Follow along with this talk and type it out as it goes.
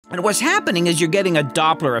And what's happening is you're getting a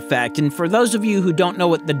Doppler effect. And for those of you who don't know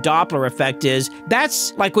what the Doppler effect is,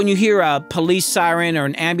 that's like when you hear a police siren or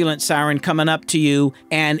an ambulance siren coming up to you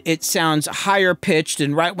and it sounds higher pitched,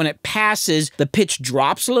 and right when it passes, the pitch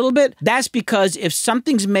drops a little bit. That's because if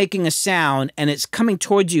something's making a sound and it's coming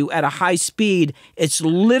towards you at a high speed, it's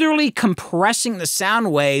literally compressing the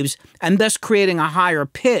sound waves and thus creating a higher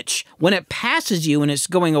pitch. When it passes you and it's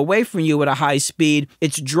going away from you at a high speed,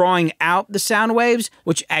 it's drawing out the sound waves,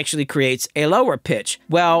 which actually creates a lower pitch.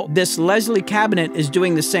 Well, this Leslie cabinet is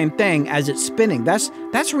doing the same thing as it's spinning. That's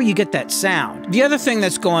where you get that sound. The other thing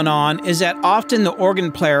that's going on is that often the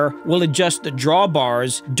organ player will adjust the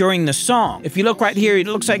drawbars during the song. If you look right here, it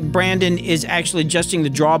looks like Brandon is actually adjusting the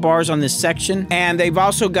drawbars on this section. And they've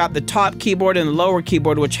also got the top keyboard and the lower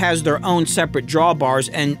keyboard, which has their own separate drawbars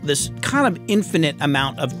and this kind of infinite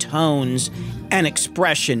amount of tones and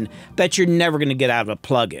expression that you're never going to get out of a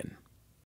plugin.